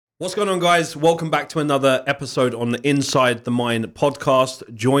What's going on, guys? Welcome back to another episode on the Inside the Mind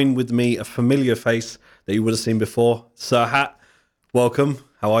podcast. Join with me a familiar face that you would have seen before. Serhat, welcome.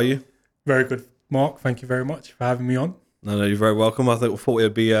 How are you? Very good, Mark. Thank you very much for having me on. No, you're very welcome. I thought it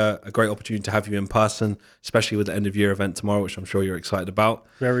would be a great opportunity to have you in person, especially with the end of year event tomorrow, which I'm sure you're excited about.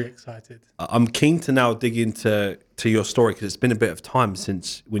 Very excited. I'm keen to now dig into your story because it's been a bit of time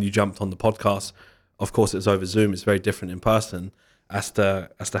since when you jumped on the podcast. Of course, it's over Zoom. It's very different in person. As to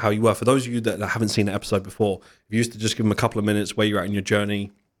how you were. For those of you that haven't seen the episode before, if you used to just give them a couple of minutes where you're at in your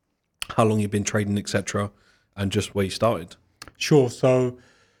journey, how long you've been trading, etc., and just where you started. Sure. So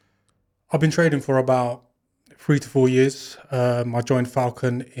I've been trading for about 3 to 4 years. I joined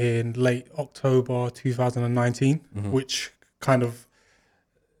Falcon in late October 2019, which kind of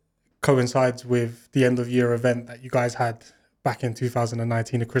coincides with the end of year event that you guys had back in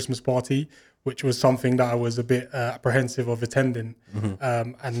 2019, a Christmas party, which was something that I was a bit apprehensive of attending.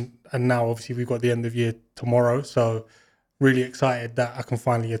 And now obviously we've got the end of year tomorrow. So really excited that I can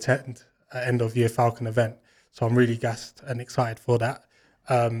finally attend an end of year Falcon event. So I'm really gassed and excited for that.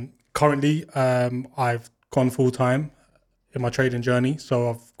 Currently, I've gone full time in my trading journey.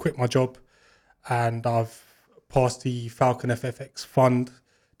 So I've quit my job and I've passed the Falcon FFX fund,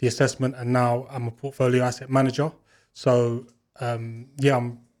 the assessment, and now I'm a portfolio asset manager. So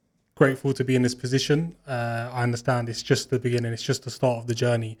I'm grateful to be in this position. I understand it's just the beginning, it's just the start of the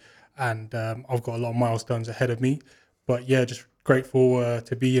journey, and I've got a lot of milestones ahead of me. But yeah, just grateful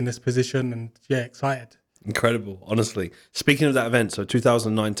to be in this position and excited. Incredible, honestly. Speaking of that event, so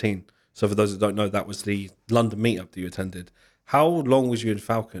 2019, so for those that don't know, that was the London meetup that you attended. How long was you in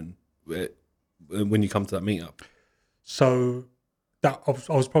Falcon when you come to that meetup? So that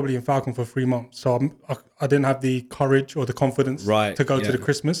I was probably in Falcon for 3 months, so I didn't have the courage or the confidence to go to the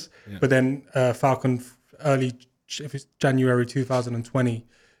Christmas. But then Falcon early, if it's January 2020,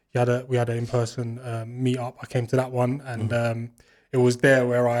 we had an in-person meet up. I came to that one, and it was there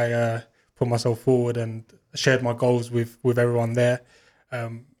where I put myself forward and shared my goals with everyone there.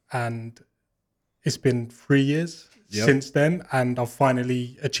 And it's been 3 years since then, and I've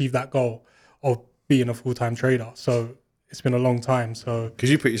finally achieved that goal of being a full-time trader. So it's been a long time. So because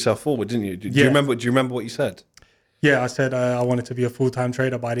you put yourself forward, didn't you? Do you remember what you said? Yeah, I said I wanted to be a full-time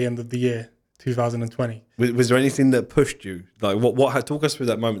trader by the end of the year 2020. Was there anything that pushed you? Like what talk us through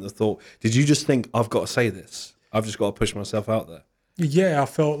that moment of thought. Did you just think, I've got to say this, I've just got to push myself out there? Yeah, I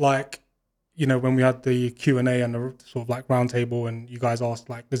felt like, when we had the Q&A and the sort of like roundtable, and you guys asked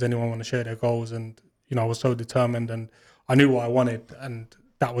like, does anyone want to share their goals? And I was so determined, and I knew what I wanted, and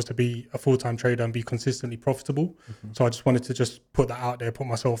that was to be a full-time trader and be consistently profitable. So I just wanted to just put that out there, put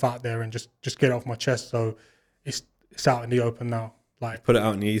myself out there, and just get it off my chest. So it's out in the open now. Like, put it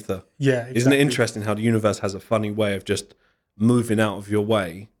out in the ether. Yeah, exactly. Isn't it interesting how the universe has a funny way of just moving out of your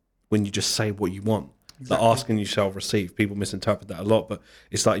way when you just say what you want? Exactly. Like asking you shall receive. People misinterpret that a lot, but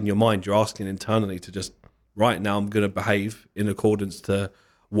it's like in your mind, you're asking internally to just, right now I'm going to behave in accordance to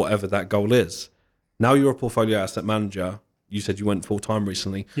whatever that goal is. Now you're a portfolio asset manager. You said you went full-time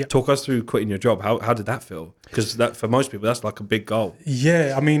recently. Yep. Talk us through quitting your job. How did that feel? Because that, for most people, that's like a big goal.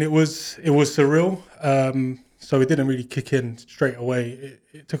 Yeah, I mean, it was surreal. So it didn't really kick in straight away.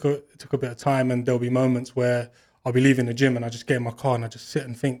 It took a bit of time, and there'll be moments where I'll be leaving the gym and I just get in my car and I just sit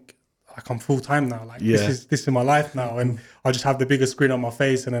and think, like, I'm full-time now. Like, this is my life now. And I just have the biggest grin on my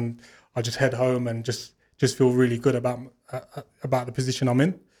face, and then I just head home and just feel really good about the position I'm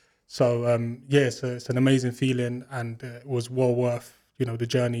in. So it's an amazing feeling, and it was well worth the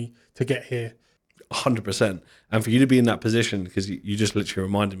journey to get here. 100%. And for you to be in that position, because you just literally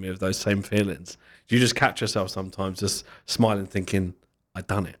reminded me of those same feelings. You just catch yourself sometimes just smiling, thinking, I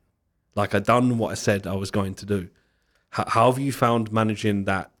done it. Like, I done what I said I was going to do. How have you found managing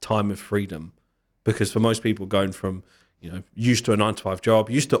that time of freedom? Because for most people, going from used to a 9-to-5 job,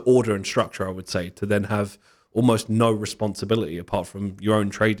 used to order and structure, I would say, to then have almost no responsibility apart from your own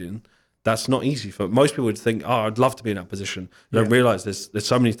trading, that's not easy for most people. Would think, oh, I'd love to be in that position. They don't realize there's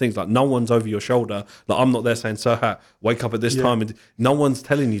so many things, like no one's over your shoulder. Like, I'm not there saying, Serhat, wake up at this time, and no one's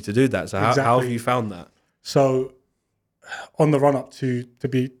telling you to do that. So how have you found that? So on the run up to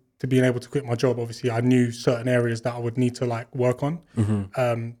being able to quit my job, obviously I knew certain areas that I would need to like work on.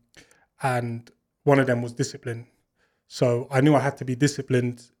 And one of them was discipline. So I knew I had to be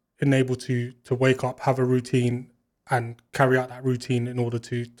disciplined and able to wake up, have a routine, and carry out that routine in order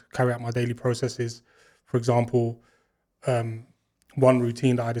to carry out my daily processes. For example, one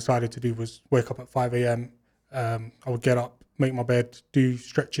routine that I decided to do was wake up at 5 a.m. I would get up, make my bed, do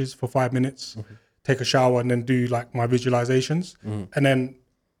stretches for 5 minutes, take a shower, and then do like my visualizations. And then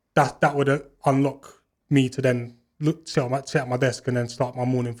that would unlock me to then sit at my desk and then start my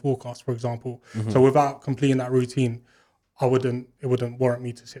morning forecast, for example. So without completing that routine, it wouldn't warrant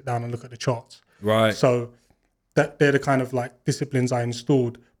me to sit down and look at the charts. Right. So that they're the kind of like disciplines I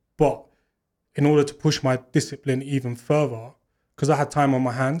installed. But in order to push my discipline even further, because I had time on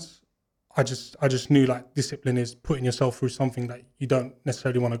my hands, I just knew like discipline is putting yourself through something that you don't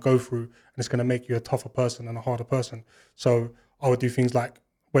necessarily want to go through, and it's going to make you a tougher person and a harder person. So I would do things like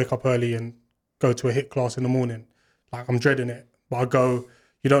wake up early and go to a HIIT class in the morning. Like I'm dreading it, but I go,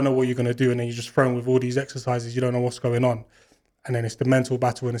 you don't know what you're going to do, and then you're just thrown with all these exercises, you don't know what's going on. And then it's the mental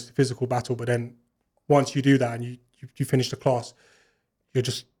battle and it's the physical battle. But then once you do that and you finish the class, you're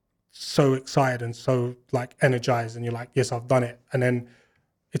just so excited and so like energized, and you're like, yes, I've done it. And then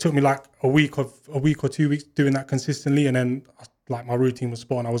it took me like a week or 2 weeks doing that consistently, and then like my routine was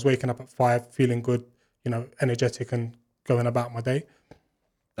spot on. I was waking up at 5, feeling good, energetic, and going about my day.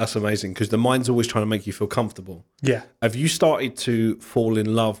 That's amazing, because the mind's always trying to make you feel comfortable. Yeah. Have you started to fall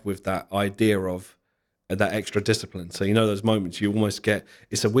in love with that idea of that extra discipline? So those moments you almost get,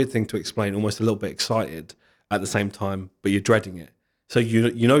 it's a weird thing to explain, almost a little bit excited at the same time, but you're dreading it. So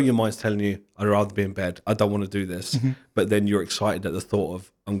your mind's telling you, I'd rather be in bed, I don't want to do this. But then you're excited at the thought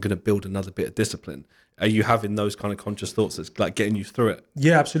of, I'm going to build another bit of discipline. Are you having those kind of conscious thoughts that's like getting you through it?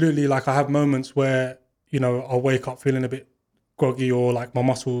 Yeah, absolutely. Like I have moments where, I'll wake up feeling a bit groggy, or like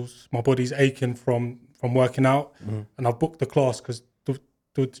my body's aching from working out. And I've booked the class because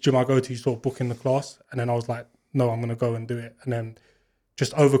the gym I go to, you sort of book in the class. And then I was like, no, I'm going to go and do it. And then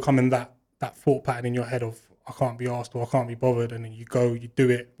just overcoming that thought pattern in your head of, I can't be asked or I can't be bothered, and then you go, you do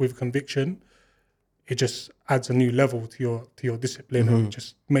it with conviction. It just adds a new level to your discipline, and it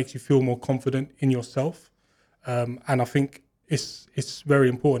just makes you feel more confident in yourself. And I think it's very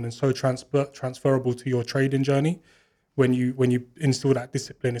important and so transferable to your trading journey when you instill that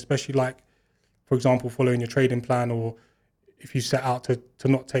discipline, especially like, for example, following your trading plan, or if you set out to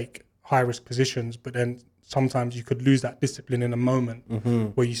not take high risk positions, but then sometimes you could lose that discipline in a moment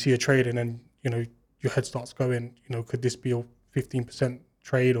where you see a trade and then your head starts going, could this be a 15%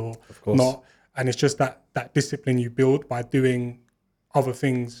 trade or not? And it's just that discipline you build by doing other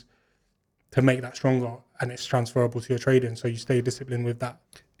things to make that stronger, and it's transferable to your trading. So you stay disciplined with that.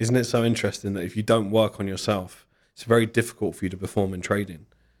 Isn't it so interesting that if you don't work on yourself, it's very difficult for you to perform in trading?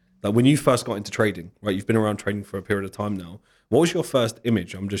 Like when you first got into trading, right? You've been around trading for a period of time now. What was your first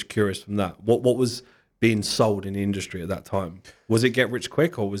image? I'm just curious from that. What was being sold in the industry at that time? Was it get rich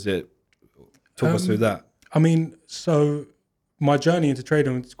quick, or was it? Talk us through that. I mean, so my journey into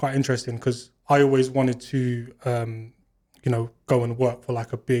trading was quite interesting because I always wanted to, go and work for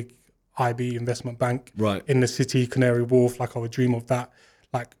like a big IB investment bank in the city, Canary Wharf. Like I would dream of that.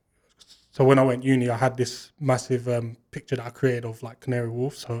 Like, so when I went uni, I had this massive picture that I created of like Canary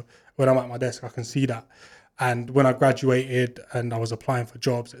Wharf. So when I'm at my desk, I can see that. And when I graduated and I was applying for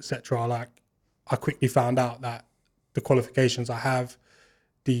jobs, etc., I quickly found out that the qualifications I have,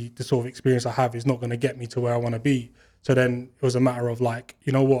 the sort of experience I have is not going to get me to where I want to be. So then it was a matter of like,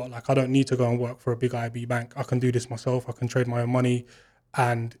 you know what, like I don't need to go and work for a big IB bank. I can do this myself. I can trade my own money.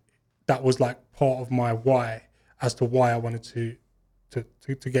 And that was like part of my why as to why I wanted to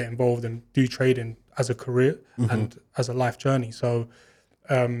get involved and do trading as a career and as a life journey. So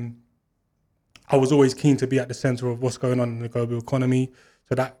I was always keen to be at the center of what's going on in the global economy.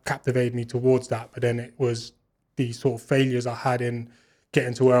 So that captivated me towards that. But then it was the sort of failures I had in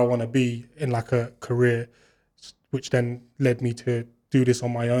getting to where I want to be in like a career, which then led me to do this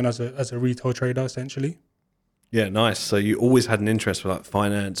on my own as a retail trader, essentially. Yeah, nice. So you always had an interest for like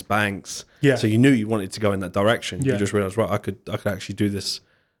finance, banks. Yeah. So you knew you wanted to go in that direction. Yeah. You just realized, right, I could actually do this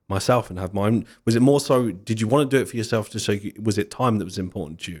myself and have my own. Was it more so, did you want to do it for yourself just so was it time that was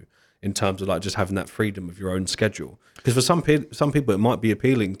important to you in terms of like just having that freedom of your own schedule? Because for some people, it might be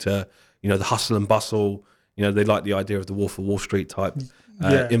appealing to, the hustle and bustle. They like the idea of the Wolf of Wall Street type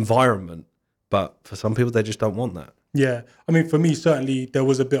environment. But for some people, they just don't want that. Yeah. I mean, for me, certainly there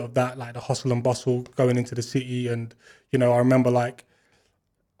was a bit of that, like the hustle and bustle going into the city. And, I remember like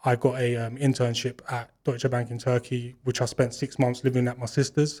I got a internship at Deutsche Bank in Turkey, which I spent 6 months living at my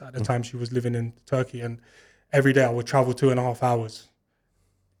sister's. At the time, she was living in Turkey. And every day I would travel 2.5 hours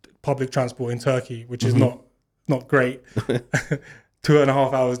public transport in Turkey, which is not great.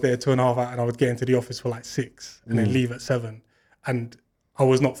 2.5 hours there, 2.5 hours, and I would get into the office for like 6 and then leave at 7. And I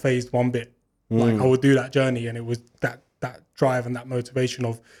was not phased one bit. Like I would do that journey, and it was that drive and that motivation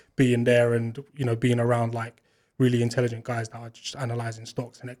of being there and, being around like really intelligent guys that are just analyzing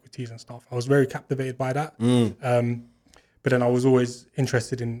stocks and equities and stuff. I was very captivated by that. But then I was always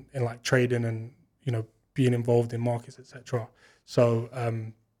interested in like trading and, being involved in markets, etc. So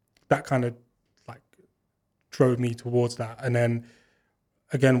that kind of like drove me towards that. And then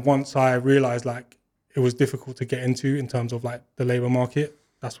again, once I realized like it was difficult to get into in terms of like the labor market,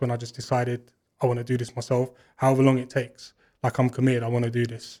 that's when I just decided I want to do this myself, however long it takes. Like I'm committed, I want to do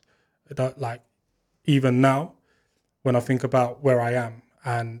this. Like even now, when I think about where I am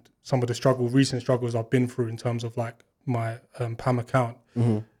and some of the recent struggles I've been through in terms of like my PAM account,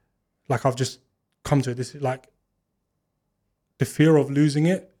 like I've just come to this, like the fear of losing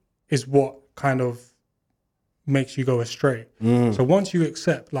it is what kind of makes you go astray. So once you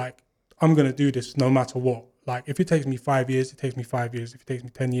accept, like, I'm going to do this no matter what, like if it takes me 5 years, it takes me 5 years. If it takes me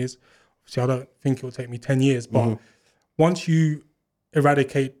 10 years, obviously I don't think it will take me 10 years, but once you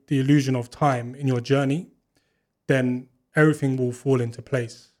eradicate the illusion of time in your journey, then everything will fall into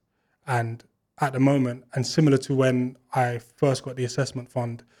place. And at the moment, and similar to when I first got the assessment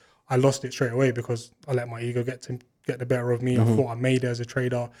fund, I lost it straight away because I let my ego get the better of me. I thought I made it as a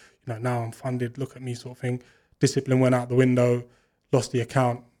trader. You know, now I'm funded, look at me sort of thing. Discipline went out the window, lost the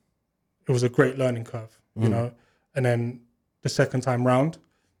account. It was a great learning curve, you know. And then the second time round,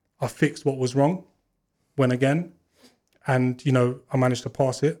 I fixed what was wrong, went again, and, you know, I managed to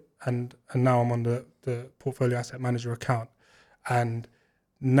pass it. And now I'm on the portfolio asset manager account. And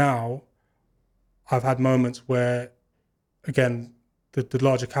now I've had moments where, again, the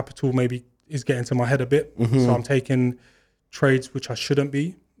larger capital maybe is getting to my head a bit. So I'm taking trades which I shouldn't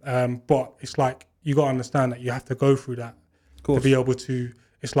be. But it's like, you got to understand that you have to go through that to be able to,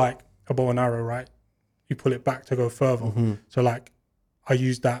 it's like a bow and arrow, right? You pull it back to go further. So like I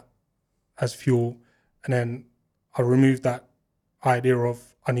use that as fuel, and then I remove that idea of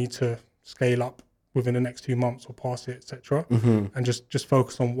I need to scale up within the next 2 months or pass it, etc. And just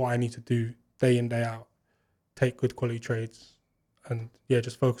focus on what I need to do day in, day out, take good quality trades, and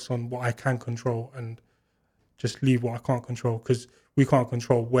just focus on what I can control and just leave what I can't control, because we can't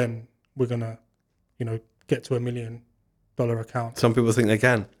control when we're gonna, you know, get to $1 million account. Some people think they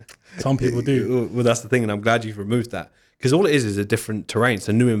can. Some people do. Well, that's the thing, and I'm glad you've removed that, because all it is a different terrain. It's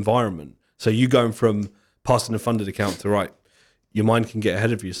a new environment. So you going from passing a funded account to right, your mind can get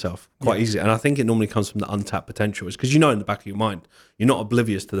ahead of yourself quite easily. And I think it normally comes from the untapped potential. It's because you know in the back of your mind, you're not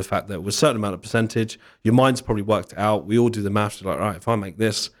oblivious to the fact that with a certain amount of percentage, your mind's probably worked it out. We all do the maths. Like, right, if I make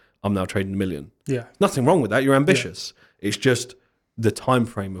this, I'm now trading $1 million. Yeah. Nothing wrong with that. You're ambitious. It's just the time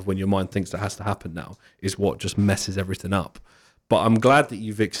frame of when your mind thinks that has to happen now is what just messes everything up. But I'm glad that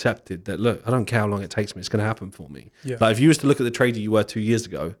you've accepted that, look, I don't care how long it takes me. It's going to happen for me. Yeah. Like if you was to look at the trader you were 2 years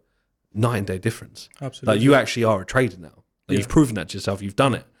ago, night and day difference. Absolutely. Like you actually are a trader now. Like you've proven that to yourself. You've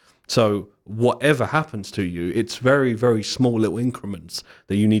done it. So whatever happens to you, it's very, very small little increments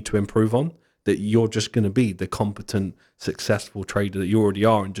that you need to improve on, that you're just going to be the competent, successful trader that you already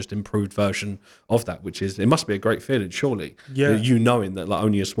are, and just improved version of that, which is, it must be a great feeling, surely. Yeah. You knowing that like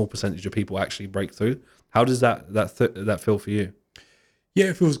only a small percentage of people actually break through. How does that feel for you? Yeah,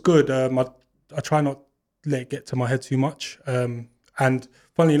 it feels good. I try not let it get to my head too much. And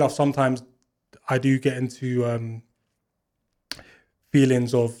funnily enough, sometimes I do get into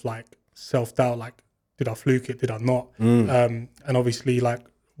feelings of like self-doubt, like, did I fluke it? Did I not? And obviously, like,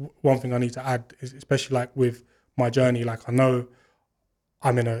 one thing I need to add is, especially like with my journey, like I know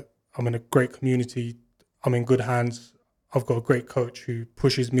I'm in a great community. I'm in good hands. I've got a great coach who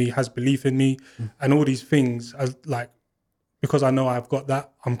pushes me, has belief in me, and all these things. As like, because I know I've got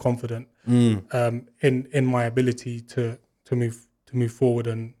that, I'm confident in my ability to move forward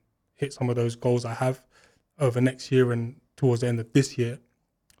and hit some of those goals I have over next year and towards the end of this year.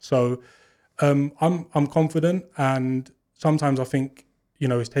 So I'm confident, and sometimes I think, you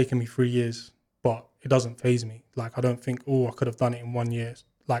know, it's taken me 3 years, but it doesn't faze me. Like I don't think, oh, I could have done it in 1 year.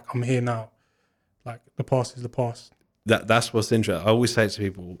 Like I'm here now. Like the past is the past. That's what's interesting. I always say it to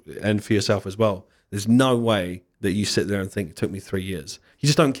people, and for yourself as well, there's no way that you sit there and think it took me 3 years. You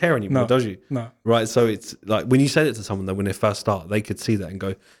just don't care anymore, does you? No. Right. So it's like when you said it to someone that when they first start, they could see that and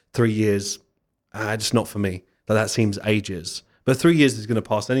go, 3 years, just not for me. That seems ages. But 3 years is going to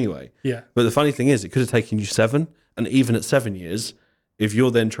pass anyway. Yeah. But the funny thing is, it could have taken you 7. And even at 7 years, if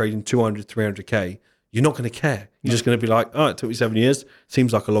you're then trading 200, 300K, you're not going to care. You're just going to be like, oh, it took me 7 years.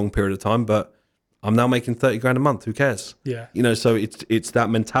 Seems like a long period of time, but I'm now making 30 grand a month. Who cares? Yeah. You know, so it's that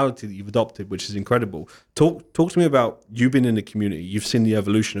mentality that you've adopted, which is incredible. Talk to me about, you've been in the community. You've seen the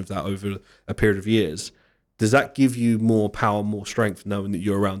evolution of that over a period of years. Does that give you more power, more strength, knowing that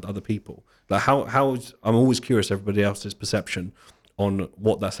you're around other people? Like I'm always curious everybody else's perception on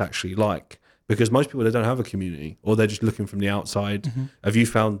what that's actually like, because most people, they don't have a community, or they're just looking from the outside. Have you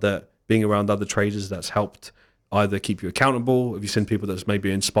found that being around other traders, that's helped either keep you accountable? Have you seen people that's maybe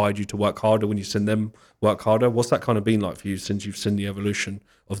inspired you to work harder when you've seen them work harder? What's that kind of been like for you since you've seen the evolution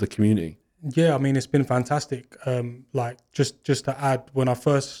of the community? Yeah, I mean, it's been fantastic. Like just to add, when I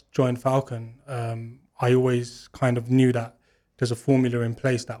first joined Falcon, I always kind of knew that there's a formula in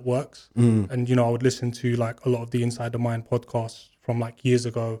place that works. And, I would listen to like a lot of the Inside the Mind podcasts from like years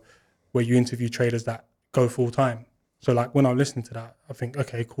ago where you interview traders that go full time. So like when I listen to that, I think,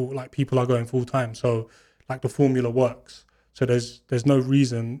 okay, cool. Like people are going full time. So like the formula works. So there's no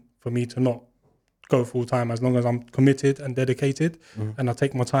reason for me to not go full time as long as I'm committed and dedicated and I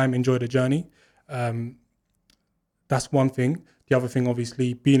take my time, enjoy the journey. Um, that's one thing. The other thing,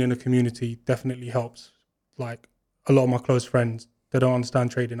 obviously, being in a community definitely helps. Like a lot of my close friends, they don't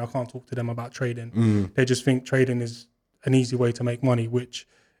understand trading. I can't talk to them about trading. They just think trading is an easy way to make money, which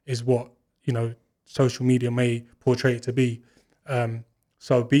is what, social media may portray it to be.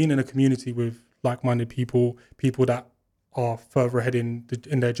 So being in a community with like-minded people, people that are further ahead in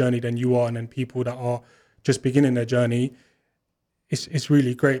their journey than you are, and then people that are just beginning their journey, it's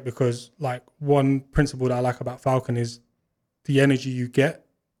really great because like one principle that I like about Falcon is the energy you get,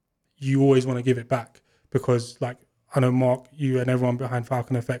 you always want to give it back because like I know Mark, you and everyone behind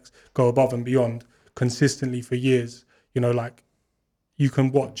Falcon FX go above and beyond consistently for years. Like you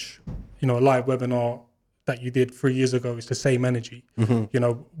can watch, a live webinar that you did 3 years ago. It's the same energy.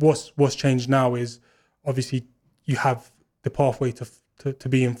 What's changed now is obviously you have the pathway to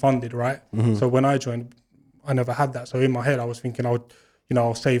being funded, right? So when I joined, I never had that. So in my head, I was thinking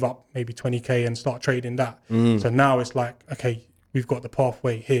I'll save up maybe 20K and start trading that. So now it's like, okay, we've got the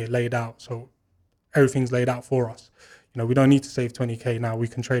pathway here laid out. So everything's laid out for us. We don't need to save 20K now. We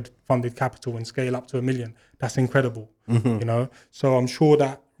can trade funded capital and scale up to 1 million. That's incredible. So I'm sure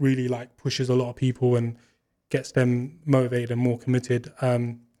that really like pushes a lot of people and gets them motivated and more committed.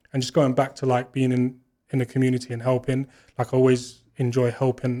 And just going back to like being in the community and helping, like I always enjoy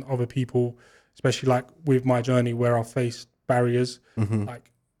helping other people, especially like with my journey where I've faced barriers,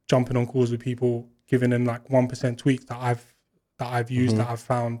 like jumping on calls with people, giving them like 1% tweaks that I've used that I've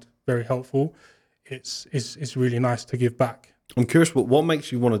found very helpful. It's really nice to give back. I'm curious, what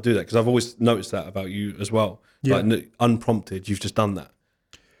makes you want to do that? Because I've always noticed that about you as well. Yeah. Like unprompted, you've just done that.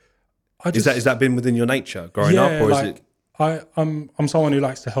 Is that been within your nature growing up, or like, is it? I'm someone who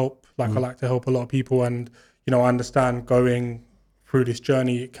likes to help. Like I like to help a lot of people, and I understand going through this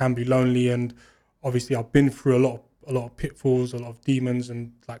journey it can be lonely, and obviously I've been through a lot of pitfalls, a lot of demons,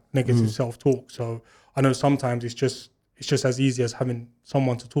 and like negative self-talk. So I know sometimes it's just as easy as having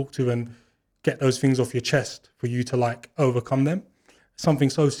someone to talk to and get those things off your chest for you to like overcome them. Something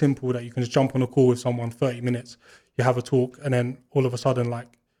so simple that you can just jump on a call with someone, 30 minutes, you have a talk, and then all of a sudden,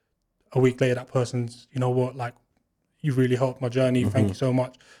 like a week later, that person's, you know what, like you really helped my journey. Thank you so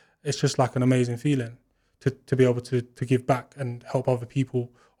much. It's just like an amazing feeling to be able to give back and help other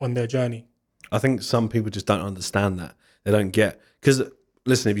people on their journey. I think some people just don't understand that. They don't get, because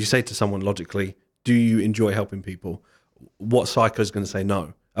listen, if you say to someone logically, do you enjoy helping people? What psycho is going to say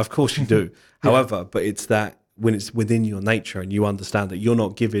no? Of course you do. However, but it's that when it's within your nature and you understand that you're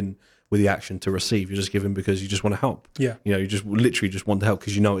not giving with the action to receive, you're just giving because you just want to help. Yeah. You just literally just want to help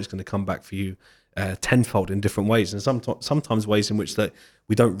because you know it's going to come back for you tenfold in different ways, and sometimes ways in which that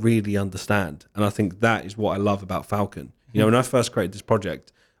we don't really understand. And I think that is what I love about Falcon. When I first created this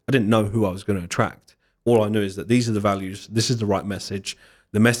project, I didn't know who I was going to attract. All I knew is that these are the values, this is the right message.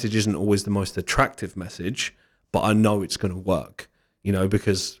 The message isn't always the most attractive message, but I know it's going to work,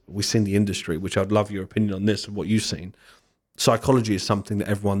 because we've seen the industry, which I'd love your opinion on this, of what you've seen. Psychology is something that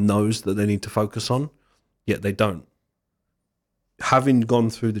everyone knows that they need to focus on, yet they don't. Having gone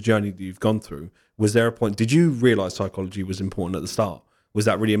through the journey that you've gone through, was there a point, did you realize psychology was important at the start? Was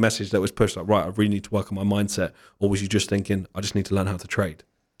that really a message that was pushed, like, right, I really need to work on my mindset? Or was you just thinking, I just need to learn how to trade?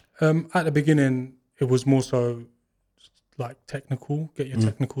 At the beginning, it was more so like technical, get your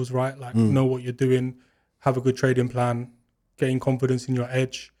technicals right, like know what you're doing, have a good trading plan, gain confidence in your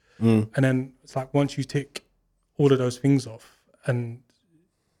edge. And then it's like once you tick all of those things off and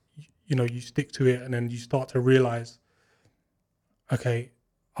you stick to it, and then you start to realize, okay,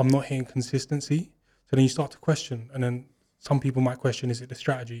 I'm not hitting consistency. So then you start to question, and then some people might question, is it the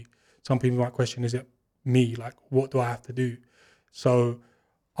strategy? Some people might question, is it me? Like, what do I have to do? So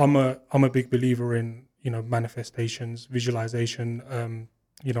I'm a big believer in, manifestations, visualization.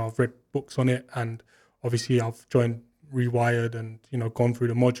 I've read books on it, and obviously I've joined Rewired and, gone through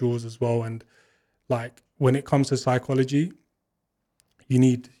the modules as well. And like when it comes to psychology, you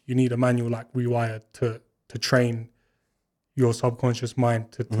need a manual like Rewired to train your subconscious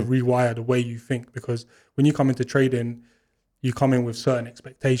mind to rewire the way you think. Because when you come into trading, you come in with certain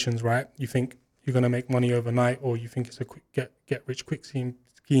expectations, right? You think you're going to make money overnight, or you think it's a quick get rich quick scheme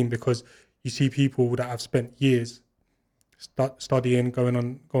because you see people that have spent years studying, going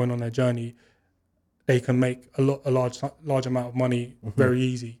on their journey, they can make a large amount of money very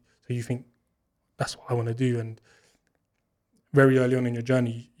easy. So you think that's what I want to do, and very early on in your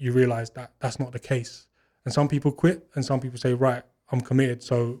journey, you realize that that's not the case. And some people quit, and some people say, right, I'm committed.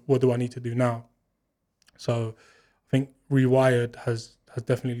 So what do I need to do now? So I think Rewired has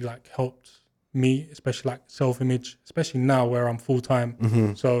definitely like helped me, especially like self-image, especially now where I'm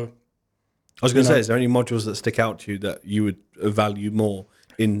full-time. So I was going to say, is there any modules that stick out to you that you would value more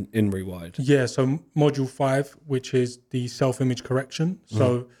in Rewired? Yeah, so module 5, which is the self-image correction.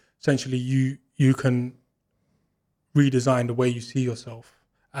 So essentially you can redesign the way you see yourself,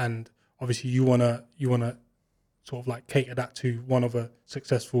 and obviously you wanna sort of like cater that to one of a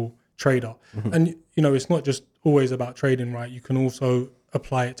successful trader. And it's not just always about trading, right? You can also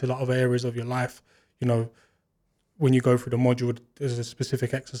apply it to like other areas of your life. When you go through the module, there's a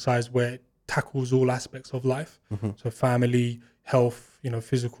specific exercise where it tackles all aspects of life. So family, health,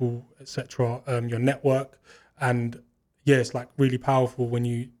 physical, etc., your network. And yeah, it's like really powerful when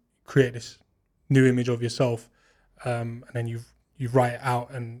you create this new image of yourself, and then you write it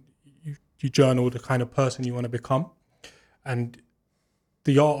out and you journal the kind of person you want to become. And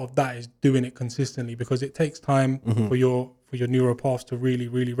the art of that is doing it consistently, because it takes time for your neural paths to really,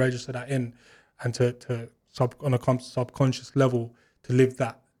 really register that in, and to on a subconscious level to live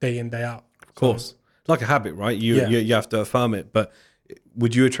that day in, day out. Of course. It's like a habit, right? You have to affirm it. But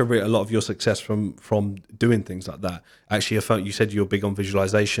would you attribute a lot of your success from doing things like that? Actually, you said you're big on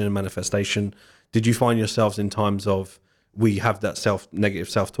visualization and manifestation. Did you find yourselves in times of, we have that negative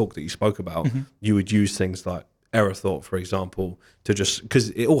self-talk that you spoke about, you would use things like error thought, for example, to just, because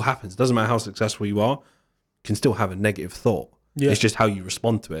it all happens. It doesn't matter how successful you are, you can still have a negative thought. Yeah. It's just how you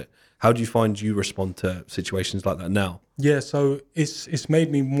respond to it. How do you find you respond to situations like that now? Yeah, so it's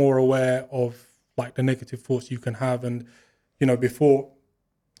made me more aware of like the negative thoughts you can have. And, before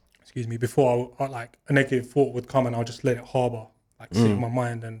I like a negative thought would come and I'll just let it harbor, like sit in my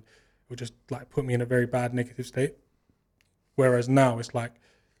mind, and it would just like put me in a very bad negative state. Whereas now it's like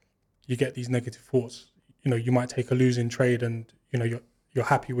you get these negative thoughts, you might take a losing trade and, you're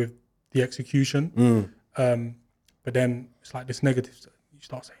happy with the execution. But then it's like this negative, you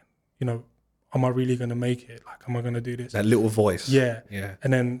start saying, am I really going to make it? Like, am I going to do this? That little voice. Yeah.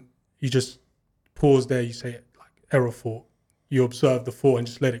 And then you just pause there, you say like error thought, you observe the thought and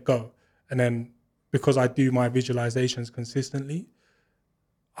just let it go. And then because I do my visualizations consistently,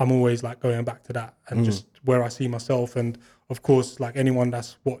 I'm always like going back to that and just where I see myself. And of course, like anyone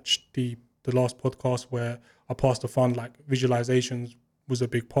that's watched the last podcast where I passed the fund, like visualizations was a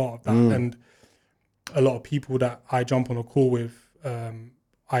big part of that. And a lot of people that I jump on a call with,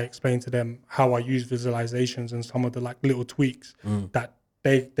 I explain to them how I use visualizations and some of the like little tweaks that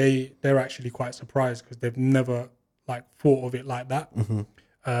they're actually quite surprised, because they've never like thought of it like that.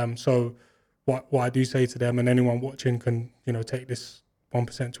 So what I do say to them, and anyone watching can, take this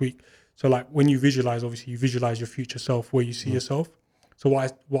 1% tweak. So like when you visualize, obviously you visualize your future self, where you see yourself. So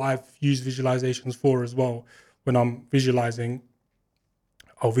what I've used visualizations for as well, when I'm visualizing,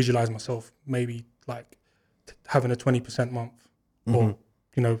 I'll visualize myself maybe like having a 20% month, or,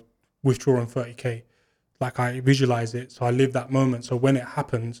 withdrawing 30K. Like I visualize it. So I live that moment. So when it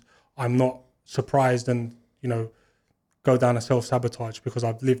happens, I'm not surprised and, go down a self-sabotage, because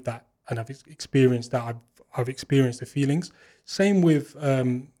I've lived that and I've experienced that. I've experienced the feelings. Same with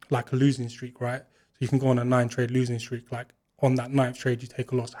like a losing streak, right? So you can go on a 9-trade losing streak. Like on that 9th trade, you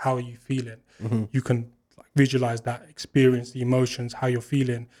take a loss. How are you feeling? You can like visualize that, experience the emotions, how you're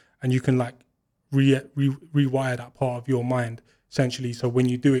feeling, and you can like rewire that part of your mind essentially. So when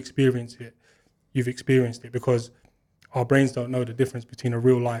you do experience it, you've experienced it, because our brains don't know the difference between a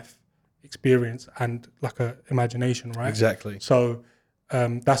real life experience and like a imagination, right? Exactly. So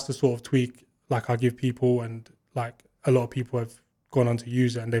that's the sort of tweak like I give people, and like a lot of people have gone on to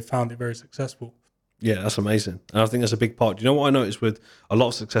use it and they've found it very successful. Yeah, that's amazing. And I think that's a big part. Do you know what I noticed with a lot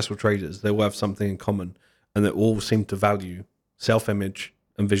of successful traders? They all have something in common, and they all seem to value self-image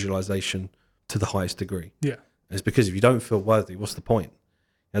and visualization to the highest degree. Yeah. And it's because if you don't feel worthy, what's the point?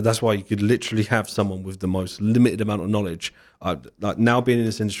 And that's why you could literally have someone with the most limited amount of knowledge. Like now being in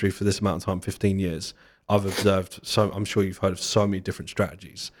this industry for this amount of time, 15 years, I've observed, so I'm sure you've heard of so many different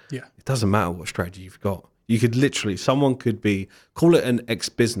strategies. Yeah. It doesn't matter what strategy you've got. You could literally, someone could be, call it an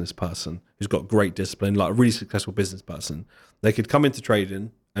ex-business person who's got great discipline, like a really successful business person. They could come into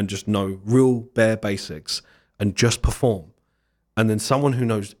trading and just know real bare basics and just perform. And then someone who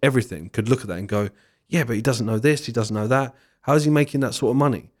knows everything could look at that and go, yeah, but he doesn't know this, he doesn't know that. How is he making that sort of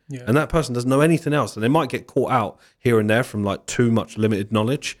money? Yeah. And that person doesn't know anything else. And they might get caught out here and there from like too much limited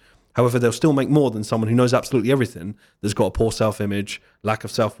knowledge. However, they'll still make more than someone who knows absolutely everything, that's got a poor self-image, lack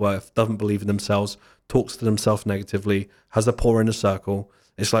of self-worth, doesn't believe in themselves, talks to themselves negatively, has a poor inner circle.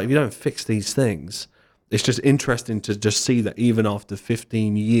 It's like, if you don't fix these things, it's just interesting to just see that even after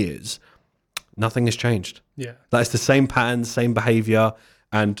 15 years, nothing has changed. Yeah. That it's the same patterns, same behavior.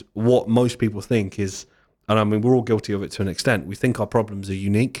 And what most people think is, and I mean, we're all guilty of it to an extent. We think our problems are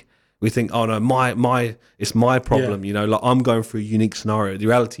unique. We think, oh no, it's my problem. You know, like I'm going through a unique scenario. The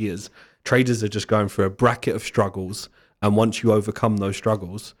reality is traders are just going through a bracket of struggles. And once you overcome those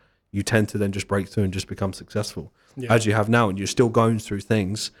struggles, you tend to then just break through and just become successful, as you have now. And you're still going through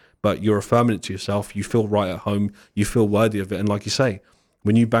things, but you're affirming it to yourself. You feel right at home. You feel worthy of it. And like you say,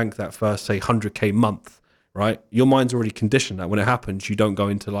 when you bank that first, say, 100K month, right, your mind's already conditioned that when it happens, you don't go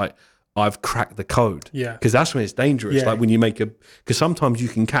into like, I've cracked the code. Yeah. Because that's when it's dangerous. Yeah. Like when you because sometimes you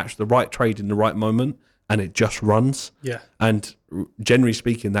can catch the right trade in the right moment and it just runs. Yeah. And generally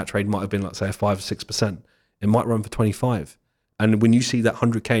speaking, that trade might have been like, say, a 5 or 6%. It might run for 25. And when you see that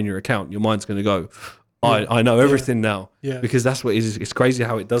 100K in your account, your mind's going to go, I know everything now. Yeah. Because that's what it is. It's crazy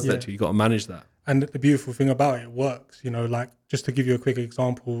how it does that to you. You've got to manage that. And the beautiful thing about it works, you know, like just to give you a quick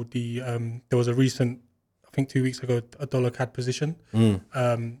example, there was a recent, I think 2 weeks ago, a dollar CAD position.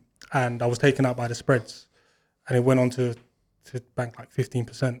 And I was taken out by the spreads, and it went on to bank like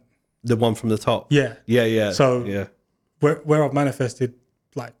 15%. The one from the top. Yeah. Yeah. So yeah. Where I've manifested,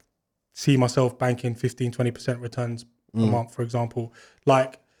 like, see myself banking 15-20% returns a month, for example,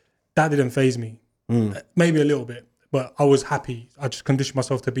 like that didn't faze me. Maybe a little bit, but I was happy. I just conditioned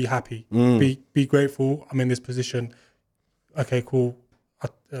myself to be happy, be grateful. I'm in this position. Okay, cool.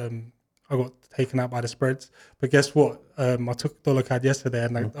 I got taken out by the spreads, but guess what? I took dollar CAD yesterday,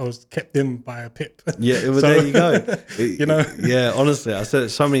 and I was kept in by a pip. Yeah, well, there you go. You know. Yeah, honestly, I said it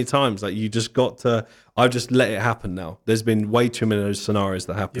so many times. Like, you just got to. I've just let it happen now. There's been way too many of those scenarios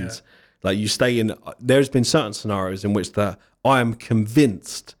that happens. Like, you stay in. There's been certain scenarios in which that I am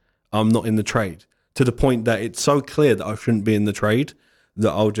convinced I'm not in the trade, to the point that it's so clear that I shouldn't be in the trade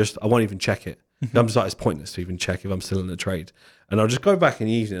that I won't even check it. I'm just like, it's pointless to even check if I'm still in the trade. And I'll just go back in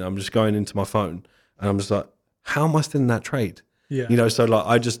the evening. I'm just going into my phone and I'm just like, how am I still in that trade? Yeah. You know, so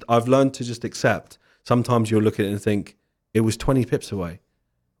like I've learned to just accept. Sometimes you'll look at it and think, it was 20 pips away.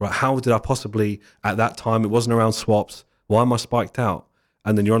 Right? How did I possibly, at that time, it wasn't around swaps. Why am I spiked out?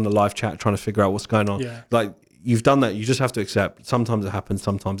 And then you're on the live chat trying to figure out what's going on. Yeah. Like, you've done that. You just have to accept. Sometimes it happens,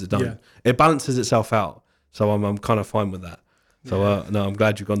 sometimes it doesn't. Yeah. It balances itself out. So I'm kind of fine with that. So no, I'm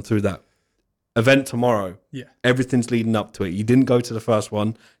glad you've gone through that. Event tomorrow. Yeah. Everything's leading up to it. You didn't go to the first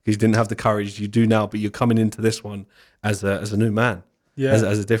one because you didn't have the courage. You do now, but you're coming into this one as a new man. Yeah.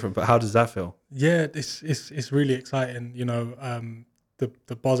 As a different. But how does that feel? Yeah, it's really exciting. You know,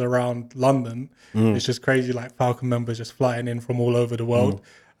 the buzz around London is just crazy. Like, Falcon members just flying in from all over the world,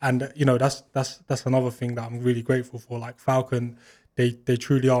 and you know, that's another thing that I'm really grateful for. Like, Falcon, they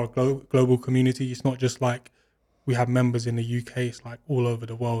truly are a global community. It's not just like we have members in the UK. It's like all over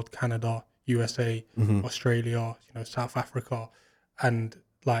the world: Canada, USA, Australia, you know, South Africa, and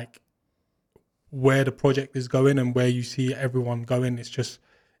like where the project is going and where you see everyone going,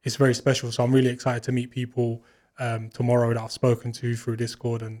 it's very special. So I'm really excited to meet people tomorrow that I've spoken to through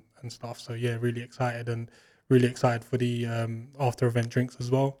Discord and stuff. So yeah, really excited, and really excited for the after event drinks as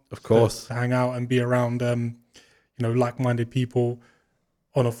well. Of course, to hang out and be around you know, like-minded people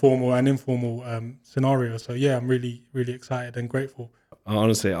on a formal and informal scenario. So yeah, I'm really, really excited and grateful.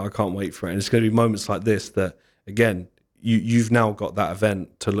 Honestly, I can't wait for it. And it's going to be moments like this that, again, you've now got that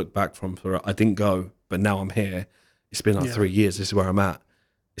event to look back from. I didn't go, but now I'm here. It's been like 3 years. This is where I'm at.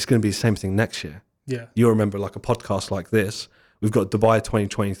 It's going to be the same thing next year. Yeah. You'll remember, like, a podcast like this. We've got Dubai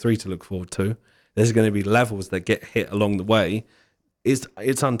 2023 to look forward to. There's going to be levels that get hit along the way. It's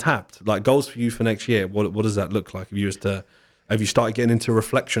untapped. Like, goals for you for next year, what does that look like? Have you started getting into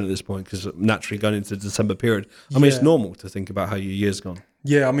reflection at this point? Because naturally going into the December period, I mean, it's normal to think about how your year's gone.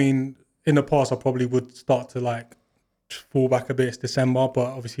 Yeah, I mean, in the past, I probably would start to like fall back a bit. It's December, but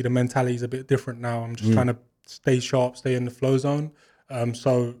obviously the mentality is a bit different now. I'm just trying to stay sharp, stay in the flow zone.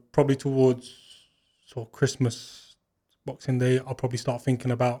 So probably towards sort of Christmas, Boxing Day, I'll probably start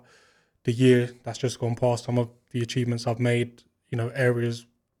thinking about the year that's just gone past, some of the achievements I've made, you know, areas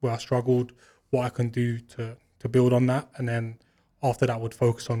where I struggled, what I can do to build on that. And then after that, would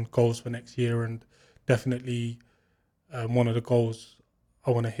focus on goals for next year. And definitely one of the goals I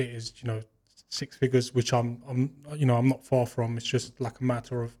want to hit is, you know, 6 figures, which I'm not far from. It's just like a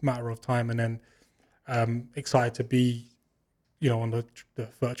matter of time. And then excited to be, you know, on the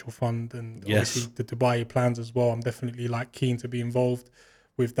virtual fund and obviously the Dubai plans as well. I'm definitely like keen to be involved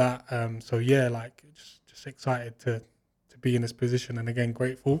with that. So yeah, like just excited to be in this position, and again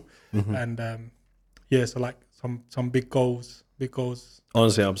grateful. And so like some big goals.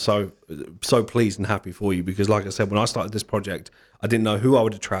 Honestly, I'm so pleased and happy for you, because like I said, when I started this project, I didn't know who I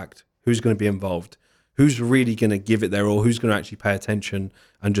would attract, who's going to be involved, who's really going to give it their all, who's going to actually pay attention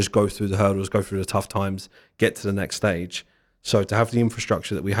and just go through the hurdles, go through the tough times, get to the next stage. So to have the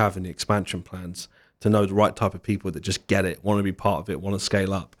infrastructure that we have in the expansion plans, to know the right type of people that just get it, want to be part of it, want to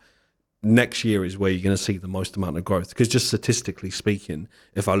scale up, next year is where you're going to see the most amount of growth. Because just statistically speaking,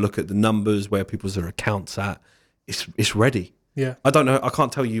 if I look at the numbers where people's their accounts at, it's ready. Yeah. I don't know. I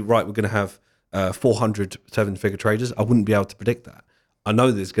can't tell you, right, we're going to have 400 seven-figure traders. I wouldn't be able to predict that. I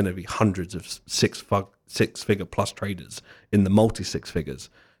know there's going to be hundreds of six-figure plus traders in the multi-six figures.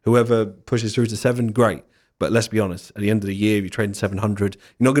 Whoever pushes through to 7, great. But let's be honest, at the end of the year, if you're trading 700,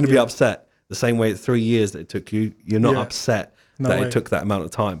 you're not going to be upset the same way at 3 years that it took you. You're not upset it took that amount of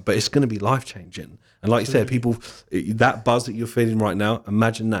time. But it's going to be life-changing. And like you said, people, that buzz that you're feeling right now,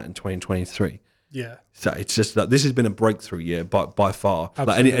 imagine that in 2023. Yeah. So it's just that this has been a breakthrough year by far.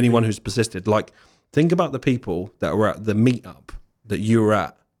 Like anyone who's persisted, like think about the people that were at the meetup that you were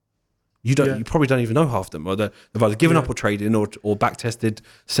at. You probably don't even know half of them, or they've either given up or trading or back tested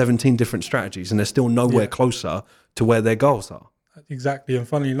 17 different strategies, and they're still nowhere closer to where their goals are. Exactly. And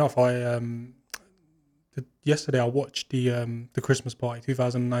funnily enough, yesterday I watched the Christmas party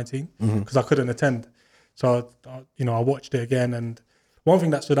 2019 because I couldn't attend. So I watched it again, and one thing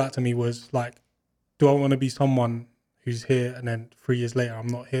that stood out to me was like, do I want to be someone who's here and then 3 years later I'm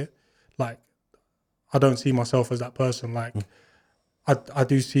not here? Like, I don't see myself as that person. Like, I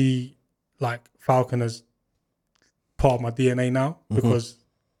do see like Falcon as part of my DNA now, because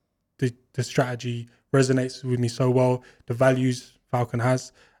the strategy resonates with me so well, the values Falcon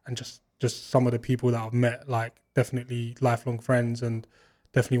has, and just some of the people that I've met, like definitely lifelong friends, and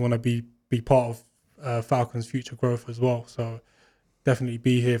definitely want to be part of Falcon's future growth as well. So definitely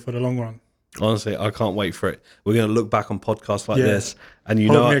be here for the long run. Honestly, I can't wait for it. We're going to look back on podcasts like this, and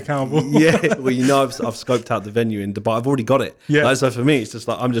hold me accountable. Well, I've scoped out the venue in Dubai. I've already got it. Yeah. Like, so for me, it's just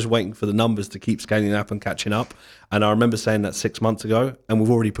like I'm just waiting for the numbers to keep scaling up and catching up. And I remember saying that 6 months ago, and we've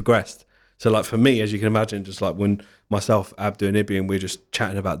already progressed. So like for me, as you can imagine, just like when myself, Abdu and Ibi, and we're just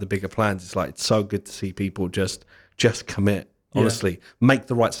chatting about the bigger plans, it's like it's so good to see people just commit. Honestly, make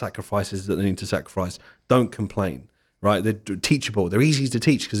the right sacrifices that they need to sacrifice. Don't complain. Right, they're teachable. They're easy to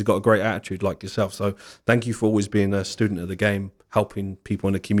teach because they've got a great attitude like yourself. So thank you for always being a student of the game, helping people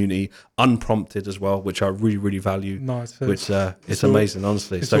in the community, unprompted as well, which I really, really value. No, it's amazing,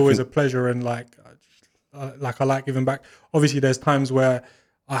 honestly. It's always a pleasure, and I like giving back. Obviously, there's times where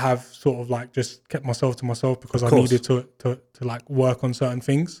I have sort of like just kept myself to myself because I needed to like work on certain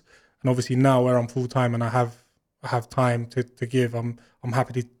things. And obviously now where I'm full time and I have time to give, I'm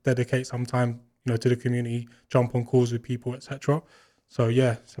happy to dedicate some time, to the community, jump on calls with people, etc. So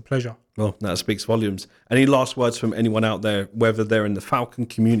yeah, it's a pleasure. Well, that speaks volumes. Any last words from anyone out there, whether they're in the Falcon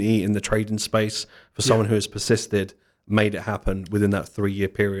community, in the trading space, for someone who has persisted, made it happen within that 3-year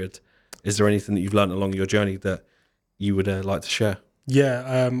period? Is there anything that you've learned along your journey that you would like to share?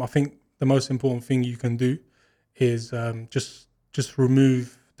 Yeah, I think the most important thing you can do is just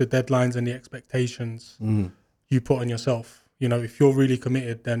remove the deadlines and the expectations you put on yourself. If you're really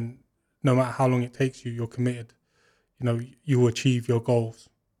committed, then no matter how long it takes you, you're committed. You will achieve your goals.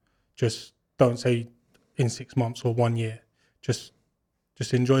 Just don't say in 6 months or 1 year. Just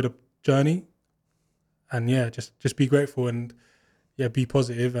enjoy the journey, and just be grateful, and be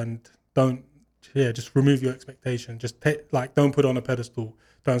positive, and just remove your expectation. Just don't put it on a pedestal.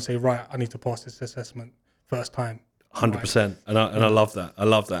 Don't say, right, I need to pass this assessment first time. 100%. And I love that.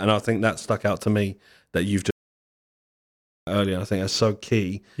 And I think that stuck out to me that you've just earlier. I think that's so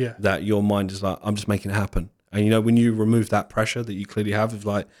key that your mind is like, I'm just making it happen. And when you remove that pressure that you clearly have, of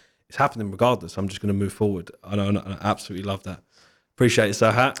like, it's happening regardless, I'm just going to move forward. I absolutely love that. Appreciate it,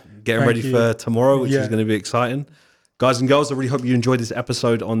 Serhat. Getting ready for tomorrow, which is going to be exciting. Guys and girls, I really hope you enjoyed this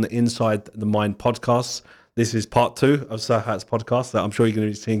episode on the Inside the Mind podcast. This is part 2 of Serhat's podcast that I'm sure you're going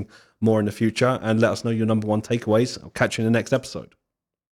to be seeing more in the future. And let us know your number 1 takeaways. I'll catch you in the next episode.